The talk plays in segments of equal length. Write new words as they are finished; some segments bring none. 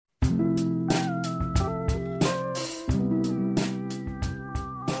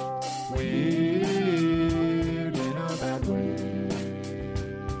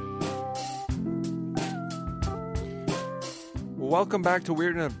welcome back to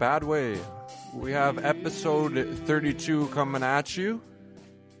Weird in a Bad Way. We have episode 32 coming at you.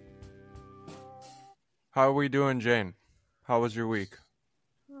 How are we doing, Jane? How was your week?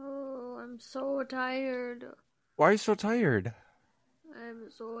 Oh, I'm so tired. Why are you so tired? I'm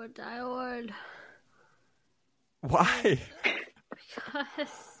so tired. Why?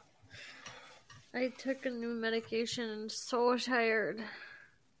 Because I took a new medication and I'm so tired.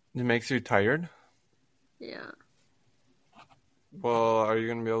 It makes you tired? Yeah. Well, are you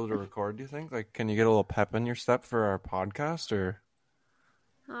going to be able to record, do you think? Like, can you get a little pep in your step for our podcast, or?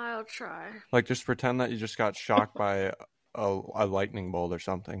 I'll try. Like, just pretend that you just got shocked by a lightning bolt or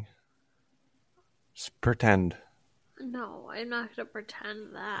something. Just pretend. No, I'm not going to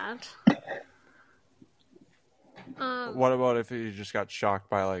pretend that. What about if you just got shocked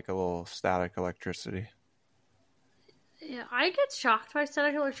by, like, a little static electricity? Yeah, I get shocked by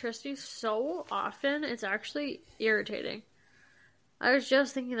static electricity so often, it's actually irritating. I was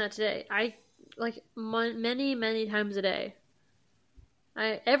just thinking that today. Many times a day.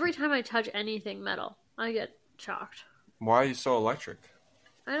 Every time I touch anything metal, I get shocked. Why are you so electric?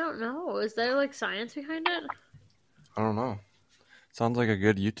 I don't know. Is there like science behind it? I don't know. Sounds like a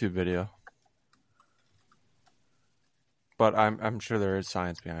good YouTube video. But I'm sure there is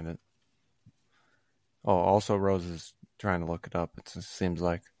science behind it. Oh, also Rose is trying to look it up. It seems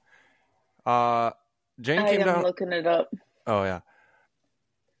like. Jane came down. I am looking it up. Oh yeah.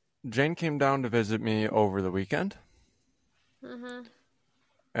 Jane came down to visit me over the weekend. Mm-hmm.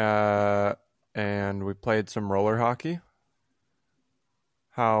 And we played some roller hockey.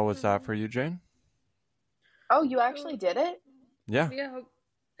 How was that for you, Jane? Oh, you actually did it? Yeah. Yeah,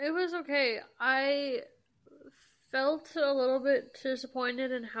 it was okay. I felt a little bit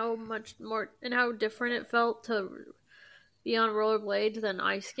disappointed in how different it felt to be on rollerblades than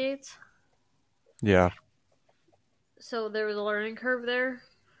ice skates. Yeah. So there was a learning curve there.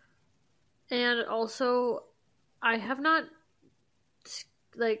 And also, I have not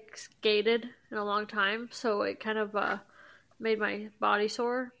skated in a long time, so it kind of made my body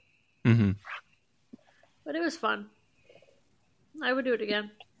sore. Mm-hmm. But it was fun. I would do it again.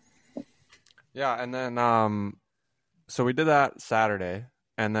 Yeah, and then so we did that Saturday,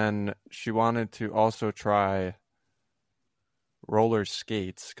 and then she wanted to also try roller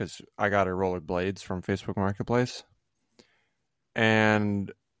skates because I got her roller blades from Facebook Marketplace,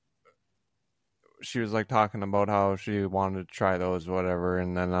 and she was like talking about how she wanted to try those, whatever.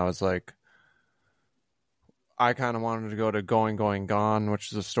 And then I was like, I kind of wanted to go to Going Gone,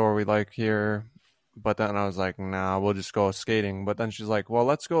 which is a store we like here. But then I was like, nah, we'll just go skating. But then she's like, well,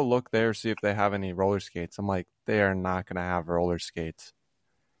 let's go look there, see if they have any roller skates. I'm like, they are not going to have roller skates.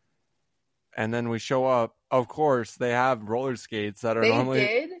 And then we show up. Of course, they have roller skates that are normally. They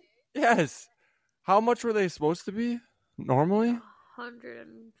did? Yes. How much were they supposed to be normally?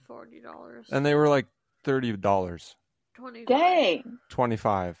 $140. And they were like $30. $25. Dang.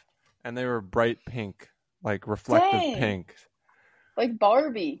 25. And they were bright pink, like reflective pink. Like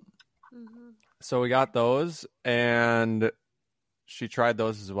Barbie. Mm-hmm. So we got those, and she tried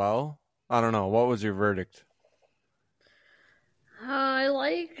those as well. I don't know. What was your verdict? I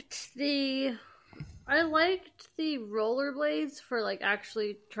liked the rollerblades for like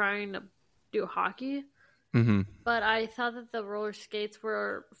actually trying to do hockey. Mm-hmm. But I thought that the roller skates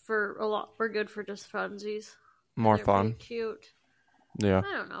were good for just funsies. More fun. Cute. Yeah.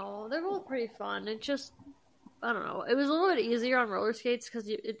 I don't know. They're both pretty fun. It just, I don't know. It was a little bit easier on roller skates because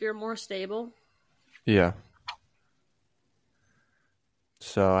you're more stable. Yeah.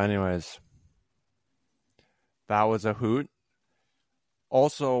 So, anyways, that was a hoot.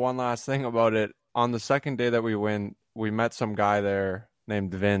 Also, one last thing about it. On the second day that we went, we met some guy there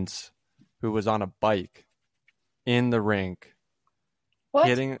named Vince who was on a bike in the rink. What?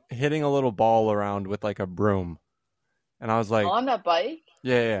 Hitting a little ball around with like a broom. And I was like, on a bike?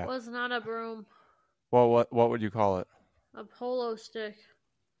 Yeah. It was not a broom. Well, what would you call it? A polo stick.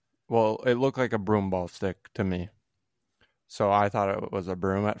 Well, it looked like a broom ball stick to me. So I thought it was a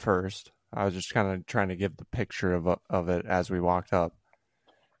broom at first. I was just kind of trying to give the picture of it as we walked up.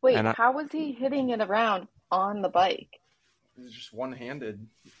 Wait, how was he hitting it around on the bike? It was just one-handed.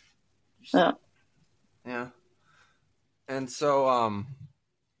 Oh. Yeah. And so,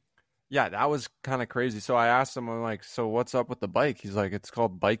 yeah, that was kind of crazy. So I asked him, I'm like, so what's up with the bike? He's like, it's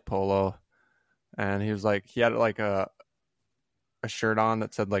called bike polo. And he was like, he had like a shirt on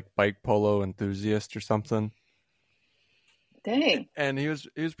that said like bike polo enthusiast or something. Dang. And he was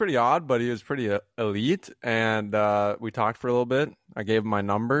pretty odd, but he was pretty elite. And we talked for a little bit. I gave him my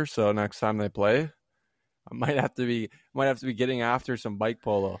number, so next time they play, I might have to be getting after some bike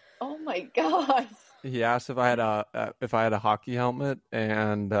polo. Oh my gosh. he asked if I had a hockey helmet,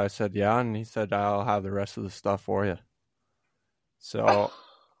 and I said yeah, and he said I'll have the rest of the stuff for you. So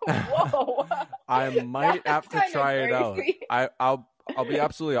Whoa. I might have to try it out. I'll be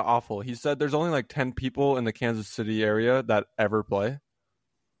absolutely awful. He said there's only like 10 people in the Kansas City area that ever play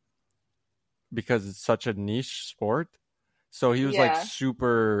because it's such a niche sport. So he was like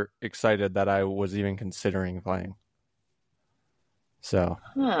super excited that I was even considering playing. So,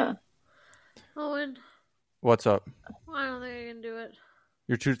 Owen, what's up? I don't think I can do it.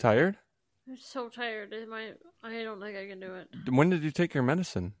 You're too tired? I'm so tired. I don't think I can do it. When did you take your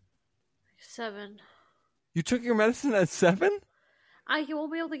medicine? 7. You took your medicine at 7? I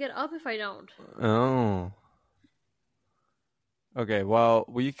won't be able to get up if I don't. Oh. Okay, well,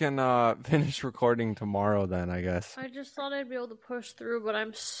 we can finish recording tomorrow then, I guess. I just thought I'd be able to push through, but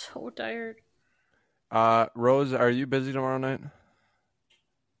I'm so tired. Rose, are you busy tomorrow night?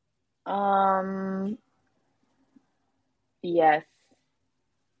 Yes.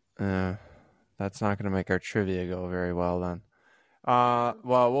 That's not going to make our trivia go very well then.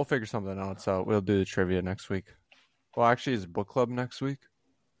 Well, we'll figure something out, so we'll do the trivia next week. Well, actually, it's book club next week.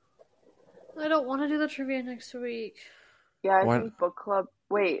 I don't want to do the trivia next week. Yeah, I think book club...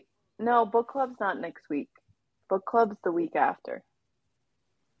 Wait, no, book club's not next week. Book club's the week after.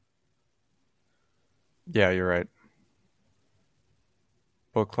 Yeah, you're right.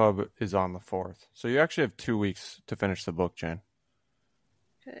 Book club is on the 4th. So you actually have 2 weeks to finish the book, Jane.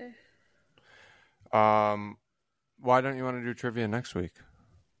 Okay. Why don't you want to do trivia next week?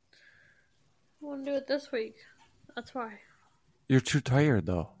 I want to do it this week. That's why. You're too tired,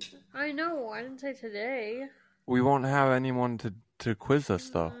 though. I know. I didn't say today. We won't have anyone to quiz us,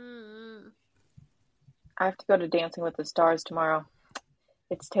 though. I have to go to Dancing with the Stars tomorrow.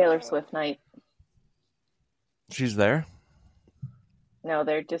 It's Taylor Swift night. She's there? No,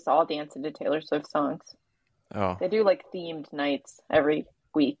 they're just all dancing to Taylor Swift songs. Oh. They do like themed nights every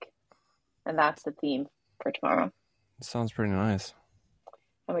week. And that's the theme for tomorrow. Sounds pretty nice.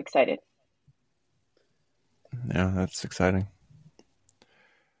 I'm excited. Yeah, that's exciting.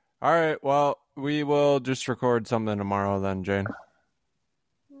 All right, well, we will just record something tomorrow then, Jane.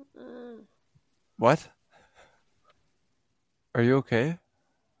 What? Are you okay?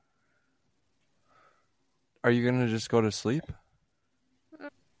 Are you going to just go to sleep?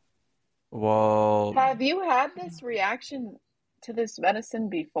 Well... Have you had this reaction to this medicine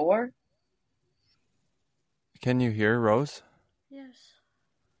before? Can you hear, Rose? Yes.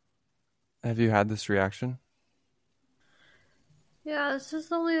 Have you had this reaction? Yeah, this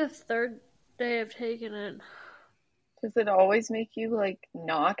is only the 3rd day I've taken it. Does it always make you, like,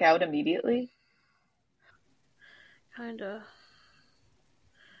 knock out immediately? Kinda.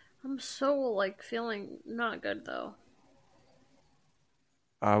 I'm so, like, feeling not good, though.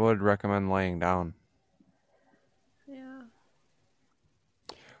 I would recommend laying down. Yeah.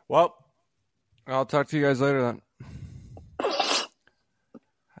 Well, I'll talk to you guys later then.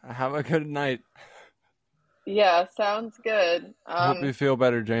 Have a good night. Yeah, sounds good. Hope you feel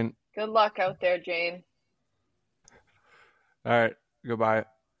better, Jane. Good luck out there, Jane. All right, goodbye.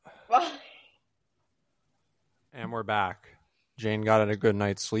 Bye. And we're back. Jane got a good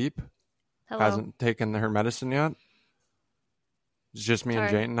night's sleep. Hello. Hasn't taken her medicine yet. It's just me and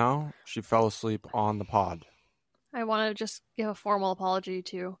Jane now. She fell asleep on the pod. I want to just give a formal apology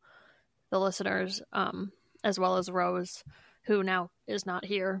to the listeners, as well as Rose, who now is not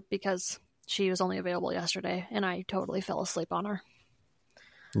here because she was only available yesterday, and I totally fell asleep on her.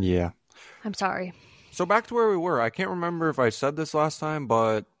 Yeah. I'm sorry. So back to where we were. I can't remember if I said this last time,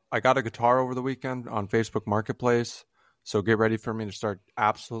 but I got a guitar over the weekend on Facebook Marketplace. So get ready for me to start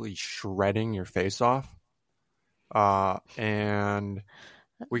absolutely shredding your face off. And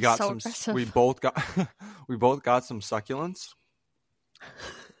we got aggressive. we both got some succulents.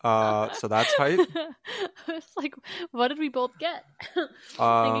 So that's tight. It's like, what did we both get?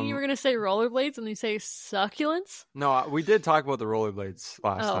 Thinking you were gonna say rollerblades and you say succulents. No, we did talk about the rollerblades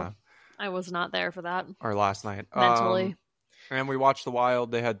last time. I was not there for that. Or last night. Mentally. And we watched the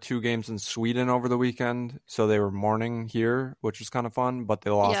Wild. They had 2 games in Sweden over the weekend, so they were morning here, which was kind of fun. But they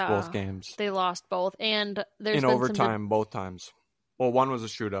lost both games. They lost both, and there's in been overtime both times. Well, one was a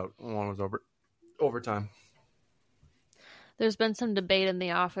shootout, and one was overtime. There's been some debate in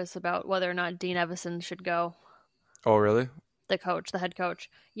the office about whether or not Dean Evison should go. Oh, really? The head coach.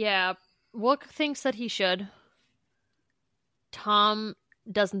 Yeah. Wook thinks that he should. Tom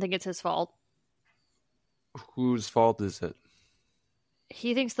doesn't think it's his fault. Whose fault is it?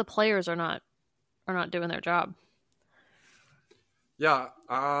 He thinks the players are not doing their job. Yeah,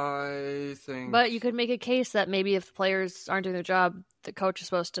 I think... But you could make a case that maybe if the players aren't doing their job, the coach is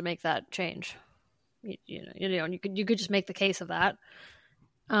supposed to make that change. You could just make the case of that.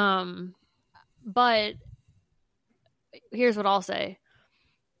 But here's what I'll say: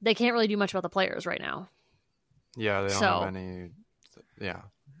 they can't really do much about the players right now. Yeah, they don't have any. Yeah,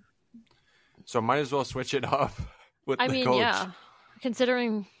 so might as well switch it up with the coach. Yeah.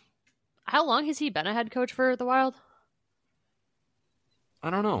 Considering how long has he been a head coach for the Wild? I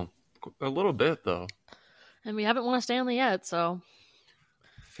don't know, a little bit though. And we haven't won a Stanley yet, so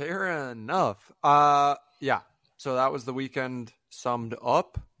fair enough. Yeah. So that was the weekend summed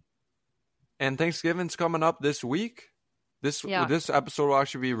up, and Thanksgiving's coming up this week. This episode will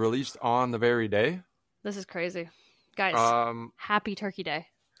actually be released on the very day. This is crazy, guys. Happy Turkey Day.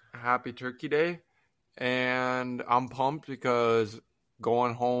 Happy Turkey Day, and I'm pumped because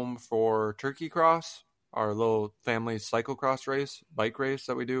going home for Turkey Cross, our little family cyclocross race, bike race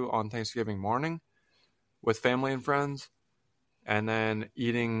that we do on Thanksgiving morning with family and friends, and then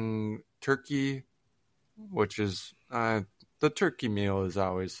eating turkey, which is the turkey meal is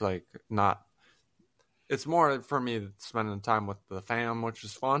always like not. It's more for me spending time with the fam, which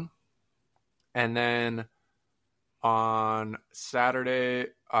is fun. And then on Saturday,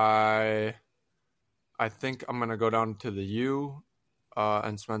 I think I'm gonna go down to the U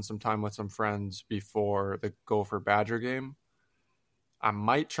and spend some time with some friends before the Gopher Badger game. I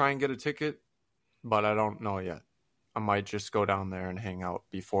might try and get a ticket, but I don't know yet. I might just go down there and hang out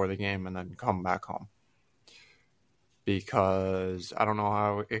before the game and then come back home, because I don't know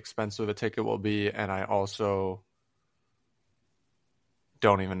how expensive a ticket will be, and I also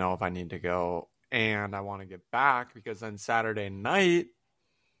don't even know if I need to go, and I want to get back because then Saturday night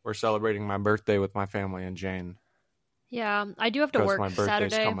we're celebrating my birthday with my family and Jane. Yeah, I do have to work Saturday. My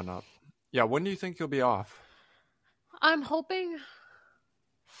birthday's coming up. Yeah, when do you think you'll be off? I'm hoping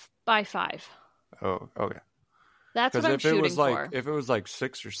by 5. Oh, okay. That's what I'm shooting for. If it was like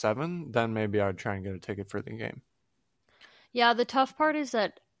 6 or 7, then maybe I'd try and get a ticket for the game. Yeah, the tough part is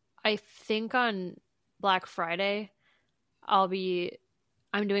that I think on Black Friday I'm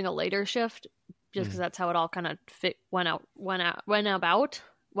doing a later shift just because that's how it all kind of went about.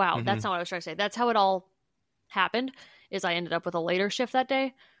 Wow, that's not what I was trying to say. That's how it all happened, is I ended up with a later shift that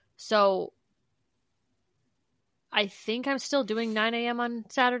day. So I think I'm still doing 9 a.m. on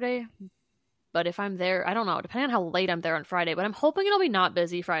Saturday. But if I'm there, I don't know, depending on how late I'm there on Friday. But I'm hoping it'll be not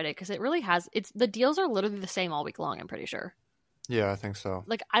busy Friday, because it really has. The deals are literally the same all week long, I'm pretty sure. Yeah, I think so.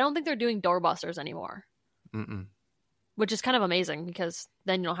 Like, I don't think they're doing doorbusters anymore. Mm-mm. Which is kind of amazing, because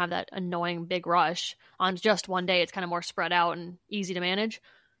then you don't have that annoying big rush on just one day. It's kind of more spread out and easy to manage.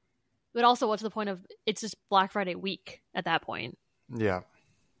 But also, what's the point of, it's just Black Friday week at that point. Yeah.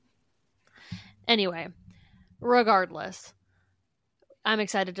 Anyway, regardless, I'm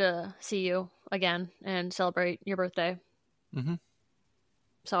excited to see you again and celebrate your birthday. Mm-hmm.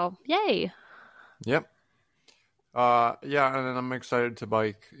 So, yay. Yep. Yeah, and then I'm excited to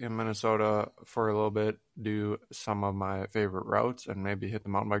bike in Minnesota for a little bit, do some of my favorite routes, and maybe hit the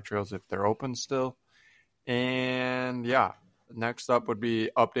mountain bike trails if they're open still. And yeah, next up would be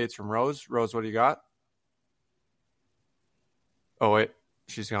updates from Rose. Rose, what do you got? Oh, wait,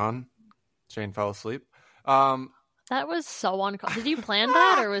 she's gone. Shane fell asleep. That was so uncomfortable. Did you plan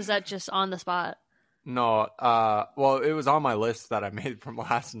that, or was that just on the spot? No, well, it was on my list that I made from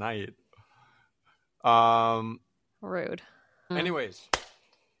last night. Rude. Anyways,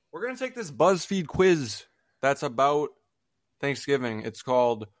 we're going to take this BuzzFeed quiz that's about Thanksgiving. It's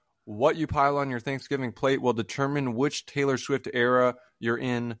called What You Pile on Your Thanksgiving Plate Will Determine Which Taylor Swift Era You're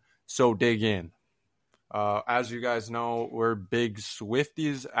In, So Dig In. As you guys know, we're big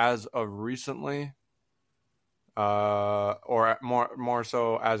Swifties as of recently. Or more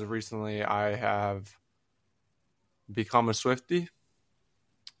so as of recently, I have become a Swiftie.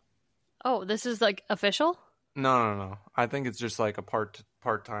 Oh, this is like official? No. I think it's just like a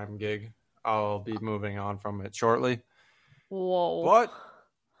part-time gig. I'll be moving on from it shortly. Whoa. But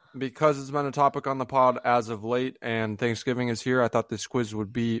because it's been a topic on the pod as of late and Thanksgiving is here, I thought this quiz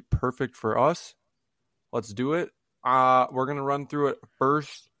would be perfect for us. Let's do it. We're going to run through it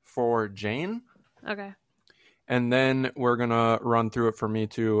first for Jane. Okay. And then we're going to run through it for me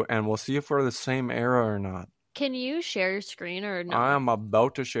too, and we'll see if we're the same era or not. Can you share your screen or no? I am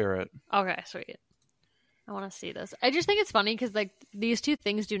about to share it. Okay, sweet. I want to see this. I just think it's funny because like these two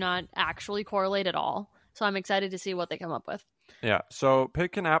things do not actually correlate at all. So I'm excited to see what they come up with. Yeah, so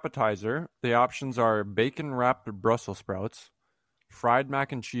pick an appetizer. The options are bacon-wrapped Brussels sprouts, fried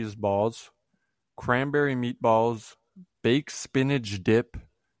mac and cheese balls, cranberry meatballs, baked spinach dip,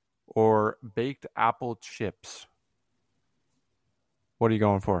 or baked apple chips. What are you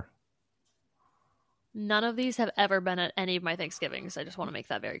going for? None of these have ever been at any of my Thanksgivings. I just want to make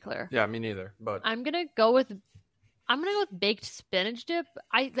that very clear. Yeah, me neither. But I'm gonna go with baked spinach dip.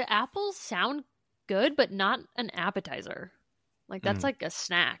 The apples sound good, but not an appetizer. Like that's like a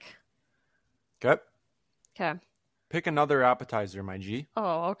snack. okay. Okay. Pick another appetizer, my G.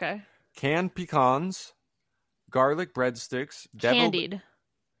 Oh, okay. Canned pecans, garlic breadsticks, Candied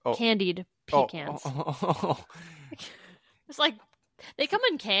pecans. It's like they come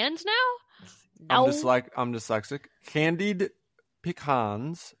in cans now. No. I'm dyslexic. Candied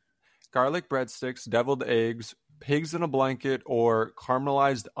pecans, garlic breadsticks, deviled eggs, pigs in a blanket, or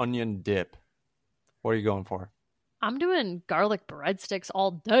caramelized onion dip. What are you going for? I'm doing garlic breadsticks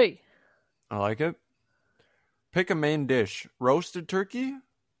all day. I like it. Pick a main dish. Roasted turkey,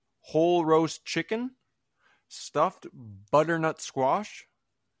 whole roast chicken, stuffed butternut squash,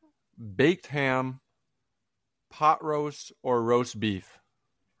 baked ham, pot roast, or roast beef.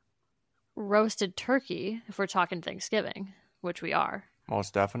 Roasted turkey, if we're talking Thanksgiving, which we are.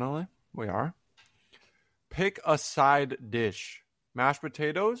 Most definitely, we are. Pick a side dish. Mashed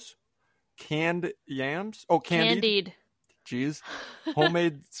potatoes, canned yams. Oh, candied. Jeez.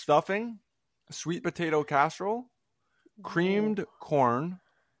 Homemade stuffing, sweet potato casserole, creamed corn,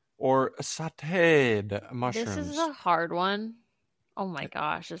 or sautéed mushrooms. This is a hard one. Oh my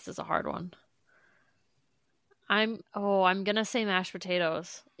gosh, this is a hard one. I'm gonna say mashed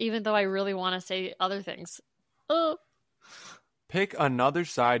potatoes, even though I really want to say other things. Oh. Pick another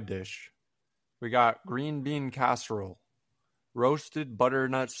side dish. We got green bean casserole, roasted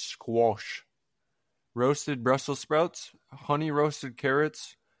butternut squash, roasted Brussels sprouts, honey roasted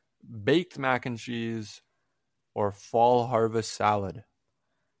carrots, baked mac and cheese, or fall harvest salad.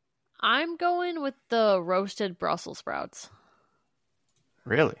 I'm going with the roasted Brussels sprouts.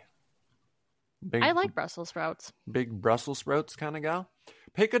 Really? I like Brussels sprouts. Big Brussels sprouts kind of gal.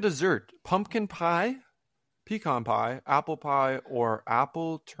 Pick a dessert. Pumpkin pie, pecan pie, apple pie, or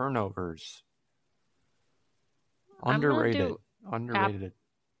apple turnovers. Underrated.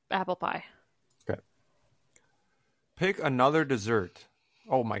 Apple pie. Okay. Pick another dessert.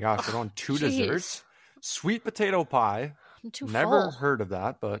 Oh my gosh, we're on two desserts. Sweet potato pie. I'm too Never full. heard of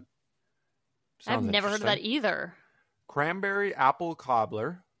that, but I've never heard of that either. Cranberry apple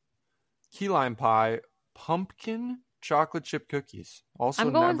cobbler, key lime pie, pumpkin chocolate chip cookies. Also,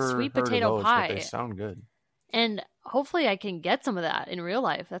 I'm going never sweet heard potato of those, pie. but they sound good. And hopefully I can get some of that in real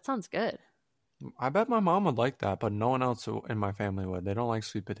life. That sounds good. I bet my mom would like that, but no one else in my family would. They don't like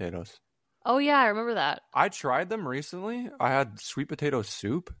sweet potatoes. Oh yeah, I remember that. I tried them recently. I had sweet potato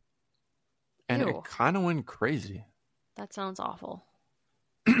soup, and Ew. it kind of went crazy. That sounds awful.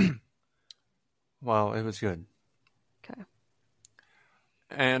 Well, it was good. Okay.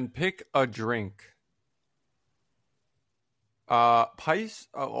 And pick a drink. Pice.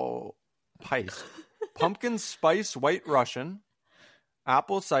 Pumpkin spice white Russian,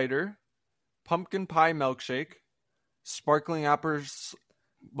 apple cider, pumpkin pie milkshake, sparkling apples.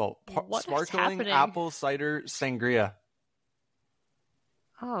 Well, sparkling apple cider sangria.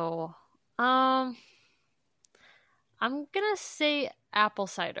 Oh, I'm gonna say apple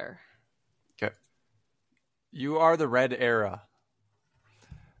cider. Okay. You are the red era.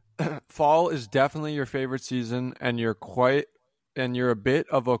 Fall is definitely your favorite season, and you're a bit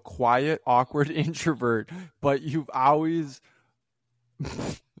of a quiet, awkward introvert, but you're always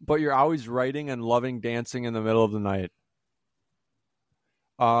writing and loving dancing in the middle of the night.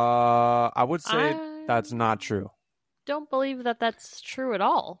 I would say that's not true. Don't believe that that's true at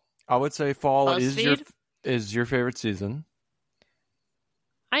all. I would say fall BuzzFeed? is your favorite season.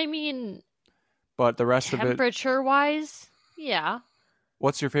 I mean, but the rest of it, temperature-wise, yeah.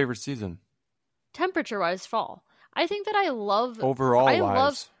 What's your favorite season? Temperature-wise, fall. I think that I love overall.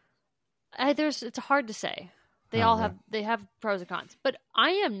 It's hard to say. They have pros and cons, but I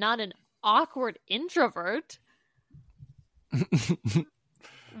am not an awkward introvert.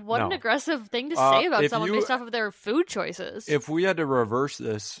 What an aggressive thing to say about someone based off of their food choices. If we had to reverse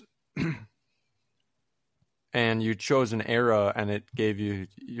this, and you chose an era and it gave you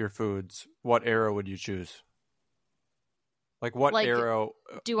your foods, what era would you choose? Like what era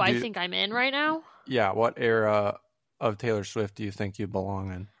I think I'm in right now? Yeah, what era of Taylor Swift do you think you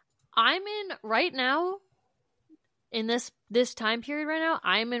belong in? I'm in right now, in this time period right now,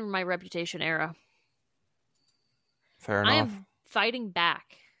 I'm in my Reputation era. Fair enough. I am fighting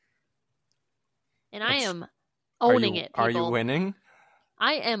back. And I am owning it, people. Are you winning?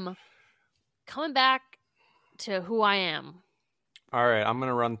 I am coming back to who I am. All right, I'm going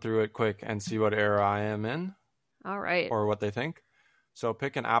to run through it quick and see what era I am in. All right. Or what they think. So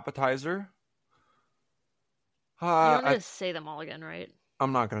pick an appetizer. You don't need to say them all again, right?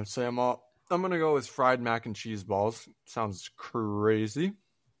 I'm not going to say them all. I'm going to go with fried mac and cheese balls. Sounds crazy.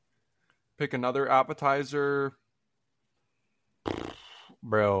 Pick another appetizer.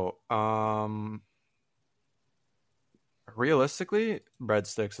 Bro, realistically,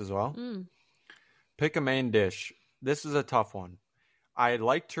 breadsticks as well. Pick a main dish. This is a tough one. I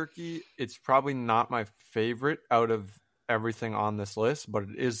like turkey. It's probably not my favorite out of everything on this list, but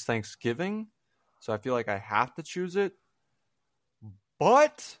it is Thanksgiving, so I feel like I have to choose it.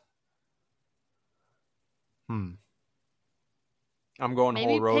 But I'm going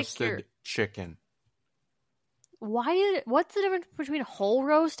Maybe whole roasted chicken. What's the difference between whole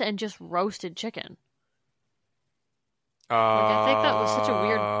roast and just roasted chicken? I think that was such a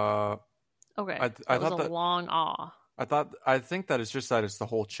weird. Okay, I that was thought a long ah. I think that it's just that it's the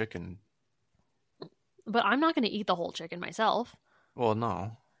whole chicken. But I'm not going to eat the whole chicken myself. Well,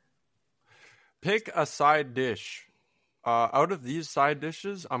 no. Pick a side dish. Out of these side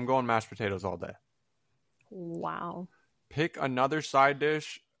dishes, I'm going mashed potatoes all day. Wow. Pick another side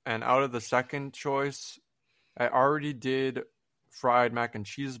dish, and out of the second choice, I already did fried mac and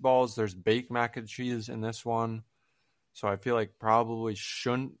cheese balls. There's baked mac and cheese in this one. So I feel like probably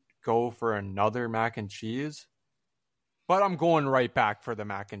shouldn't go for another mac and cheese. But I'm going right back for the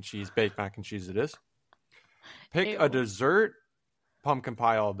mac and cheese. Baked mac and cheese it is. Pick a dessert. Pumpkin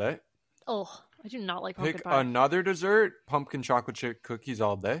pie all day. Oh, I do not like pumpkin Pick pie. another dessert. Pumpkin chocolate chip cookies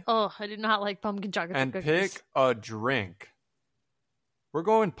all day. Oh, I do not like pumpkin chocolate chip cookies. And pick a drink. We're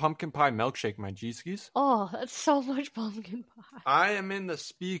going pumpkin pie milkshake, my G-skis. Oh, that's so much pumpkin pie. I am in the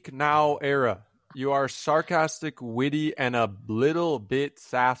speak now era. You are sarcastic, witty, and a little bit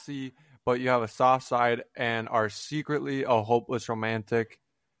sassy, but you have a soft side and are secretly a hopeless romantic.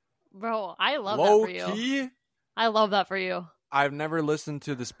 Bro, I love Low that for you. key, I love that for you. I've never listened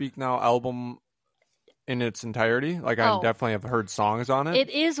to the Speak Now album in its entirety. Like, I definitely have heard songs on it. It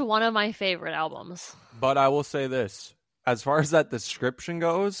is one of my favorite albums. But I will say this. As far as that description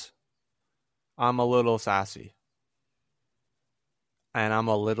goes, I'm a little sassy. And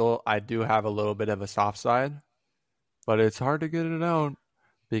I do have a little bit of a soft side. But it's hard to get it out.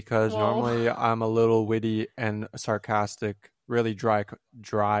 Because normally I'm a little witty and sarcastic. Really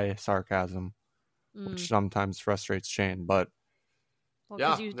dry sarcasm. Which sometimes frustrates Shane. But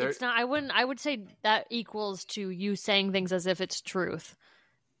yeah, it's not. I would say that equals to you saying things as if it's truth,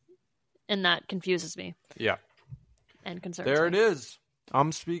 and that confuses me. Yeah, and concerns there me. It is.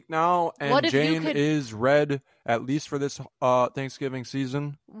 I'm Speak Now, and Jane is red at least for this Thanksgiving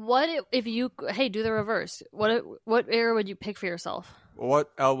season. What if you? Hey, do the reverse. What era would you pick for yourself? What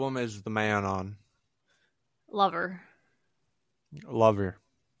album is the man on? Lover.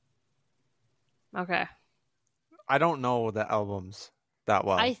 Okay. I don't know the albums that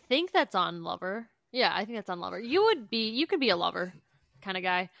well. I think that's on Lover. Yeah, I think that's on Lover. You could be a Lover kind of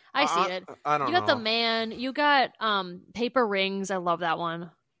guy. I see it. I don't know. You got The Man. You got Paper Rings. I love that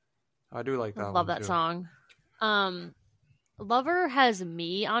one. I do like that one. I love that song. Lover has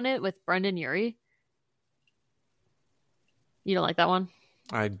Me on it with Brendan Urie. You don't like that one?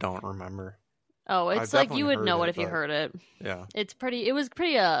 I don't remember. Oh, it's like you would know it if you heard it. Yeah. It was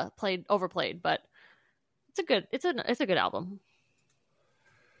pretty overplayed, but it's a good album.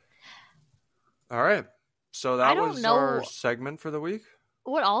 All right. So that was our segment for the week.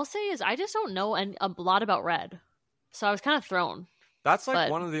 What I'll say is I just don't know a lot about Red. So I was kind of thrown. That's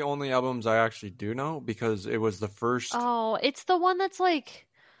one of the only albums I actually do know because it was the first. Oh, it's the one that's like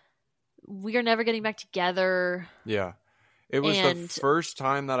we're never getting back together. Yeah. It was the first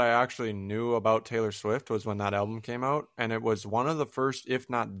time that I actually knew about Taylor Swift was when that album came out. And it was one of the first, if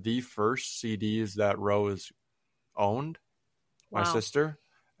not the first CDs that Rose owned, my sister.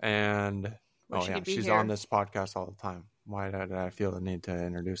 And she's on this podcast all the time. Why did I feel the need to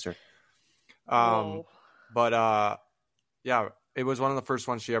introduce her? But it was one of the first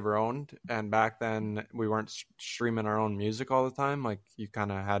ones she ever owned. And back then we weren't streaming our own music all the time. Like you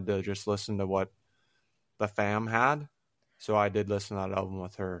kind of had to just listen to what the fam had. So I did listen to that album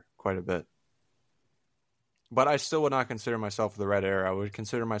with her quite a bit. But I still would not consider myself the Red Era. I would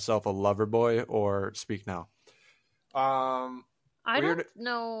consider myself a lover boy or Speak Now. I don't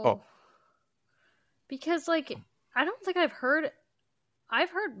know. Oh. Because I don't think I've heard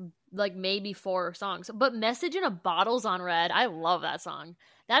maybe 4 songs. But Message in a Bottle's on Red. I love that song.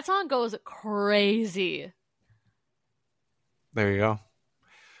 That song goes crazy. There you go.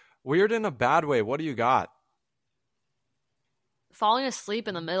 Weird in a bad way. What do you got? Falling asleep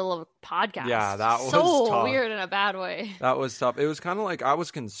in the middle of a podcast. Yeah, that was so tough. Weird in a bad way. That was tough. It was kind of like I was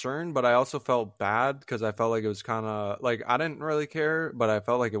concerned, but I also felt bad because I felt like it was kind of like I didn't really care, but I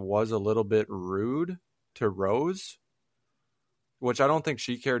felt like it was a little bit rude to Rose, which I don't think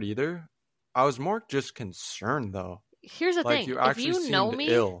she cared either. I was more just concerned, though. Here's the thing. You If actually you know seemed me,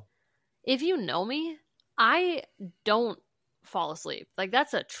 ill. if you know me, I don't fall asleep. Like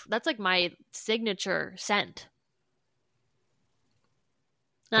that's like my signature scent.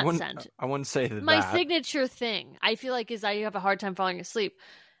 Not scent. I wouldn't say that. My signature thing, I feel like, is I have a hard time falling asleep.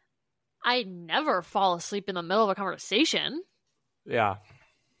 I never fall asleep in the middle of a conversation. Yeah.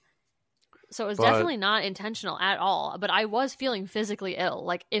 So it was definitely not intentional at all. But I was feeling physically ill.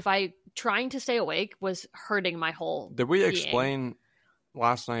 Like if trying to stay awake was hurting my whole Did we being. explain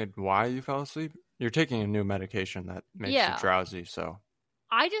last night why you fell asleep? You're taking a new medication that makes you drowsy, so.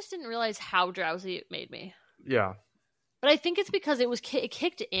 I just didn't realize how drowsy it made me. Yeah. But I think it's because it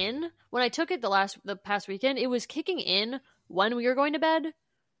kicked in when I took it the past weekend. It was kicking in when we were going to bed.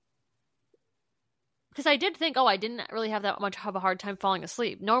 Because I did think, I didn't really have that much of a hard time falling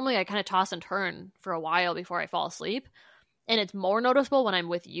asleep. Normally, I kind of toss and turn for a while before I fall asleep. And it's more noticeable when I'm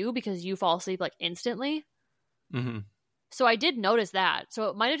with you because you fall asleep like instantly. Mm-hmm. So I did notice that. So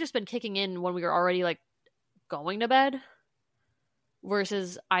it might have just been kicking in when we were already like going to bed.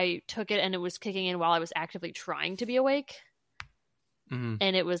 Versus I took it and it was kicking in while I was actively trying to be awake. Mm-hmm.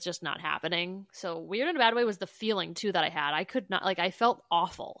 And it was just not happening. So weird in a bad way was the feeling too that I had. I could not, I felt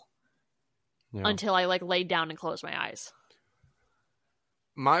awful until I laid down and closed my eyes.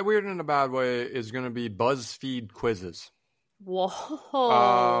 My weird in a bad way is going to be BuzzFeed quizzes.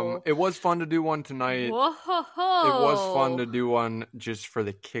 Whoa. It was fun to do one tonight. Whoa. It was fun to do one just for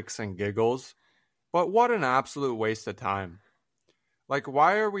the kicks and giggles. But what an absolute waste of time. Like,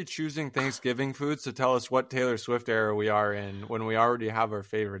 why are we choosing Thanksgiving foods to tell us what Taylor Swift era we are in when we already have our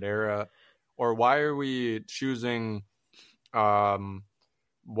favorite era? Or why are we choosing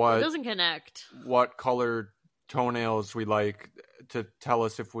it doesn't connect. What color toenails we like to tell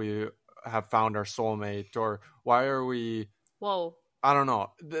us if we have found our soulmate? Or why are we... Whoa. I don't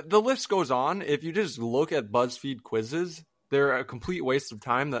know. The list goes on. If you just look at BuzzFeed quizzes, they're a complete waste of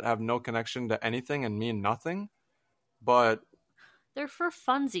time that have no connection to anything and mean nothing. But... they're for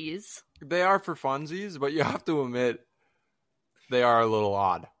funsies. They are for funsies, but you have to admit they are a little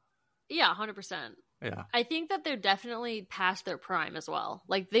odd. Yeah, 100%. Yeah. I think that they're definitely past their prime as well.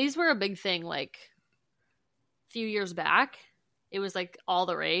 Like, these were a big thing, like, a few years back. It was, like, all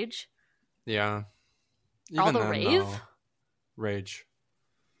the rage. Yeah. All the rave? Rage.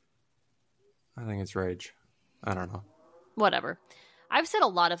 I think it's rage. I don't know. Whatever. I've said a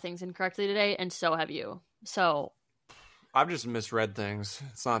lot of things incorrectly today, and so have you. So... I've just misread things.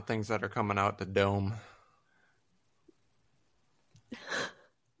 It's not things that are coming out the dome.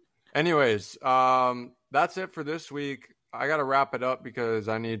 Anyways, that's it for this week. I got to wrap it up because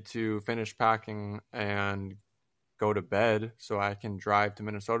I need to finish packing and go to bed so I can drive to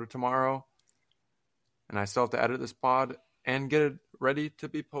Minnesota tomorrow. And I still have to edit this pod and get it ready to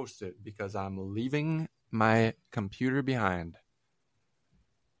be posted because I'm leaving my computer behind.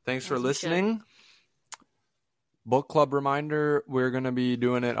 Thanks for listening. Book club reminder, we're going to be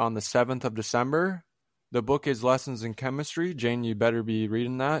doing it on the 7th of December. The book is Lessons in Chemistry. Jane, you better be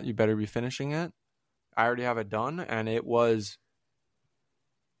reading that. You better be finishing it. I already have it done, and it was...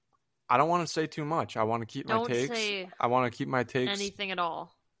 I don't want to say too much. I want to keep my takes. I want to keep my takes... anything at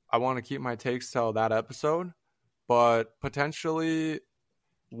all. I want to keep my takes till that episode, but potentially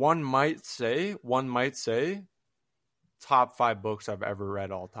one might say top 5 books I've ever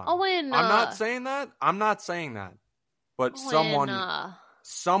read all time. Owen, I'm not saying that. But Owen,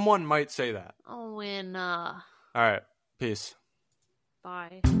 someone might say that. Owen, All right. Peace.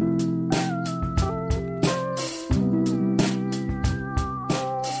 Bye.